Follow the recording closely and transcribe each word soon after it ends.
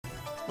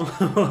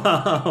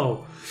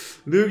Wow.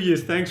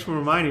 Lugius, thanks for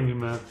reminding me,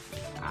 man.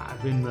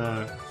 I've been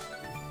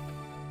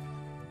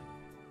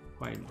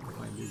quite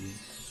busy.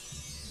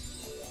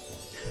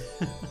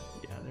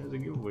 Yeah, there's a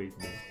giveaway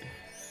today.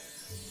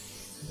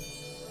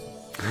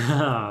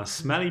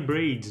 Smelly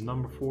Braids,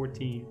 number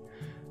 14.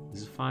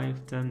 This is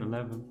 5, 10,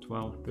 11,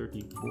 12,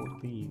 13,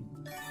 14.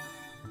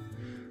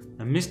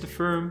 And Mr.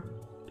 Firm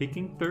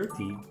picking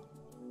 30.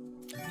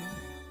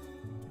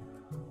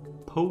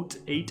 Pote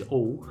 80.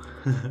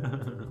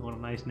 What a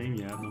nice name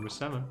you have, number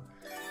 7.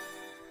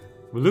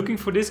 We're looking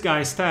for this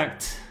guy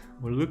stacked.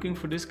 We're looking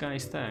for this guy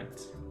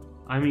stacked.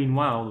 I mean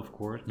wild, of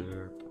course.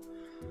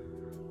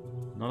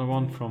 Another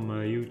one from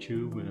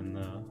YouTube, and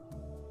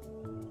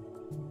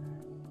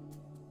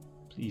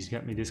please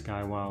get me this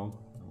guy wild.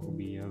 I will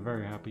be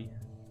very happy.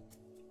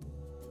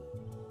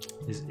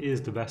 This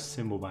is the best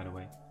symbol, by the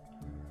way.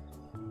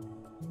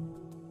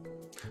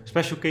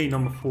 Special K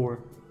number 4.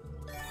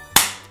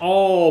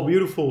 Oh,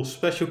 beautiful.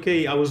 Special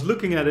K. I was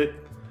looking at it.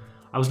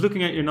 I was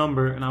looking at your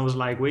number and I was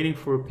like waiting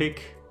for a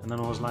pick. And then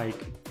I was like,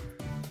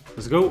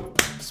 let's go.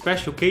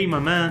 Special K, my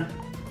man.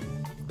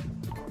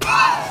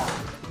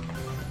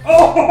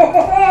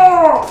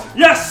 Oh,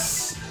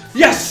 yes.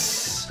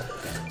 Yes.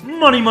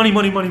 Money, money,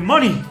 money, money,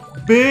 money.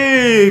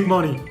 Big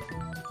money.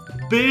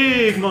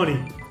 Big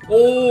money.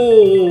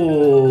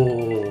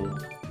 Oh.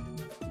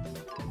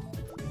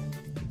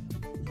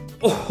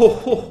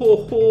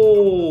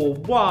 Oh,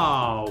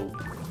 wow.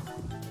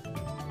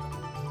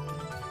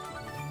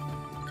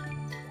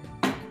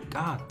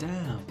 God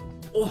damn.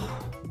 Oh.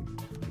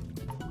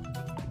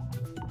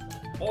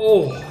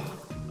 Oh.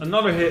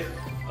 Another hit.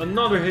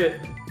 Another hit.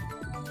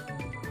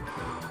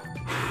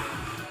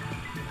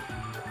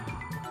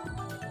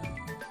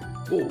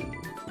 Whoa.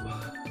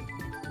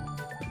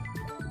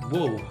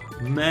 Whoa.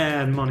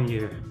 Mad money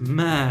here.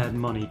 Mad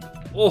money.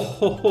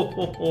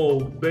 Oh,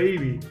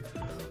 baby.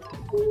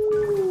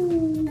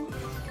 Ooh.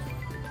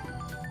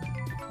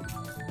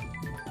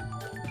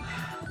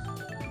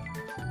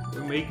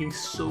 We're making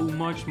so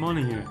much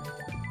money here.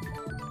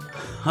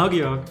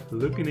 Huggy hug,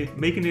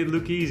 making it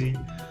look easy.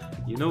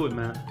 You know it,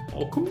 man.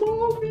 Oh, come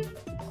on.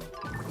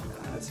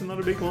 That's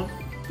another big one.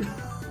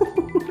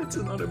 That's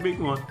another big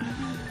one.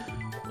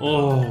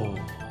 Oh.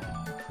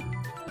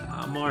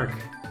 Ah, Mark.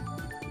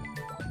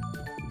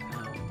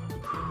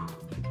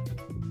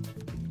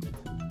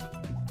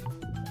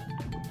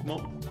 Come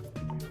on.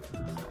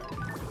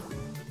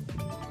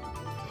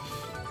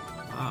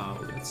 Wow,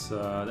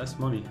 that's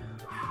money.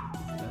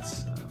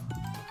 That's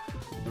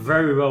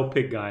very well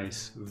picked,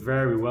 guys.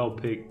 Very well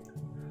picked.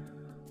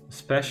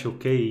 Special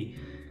K.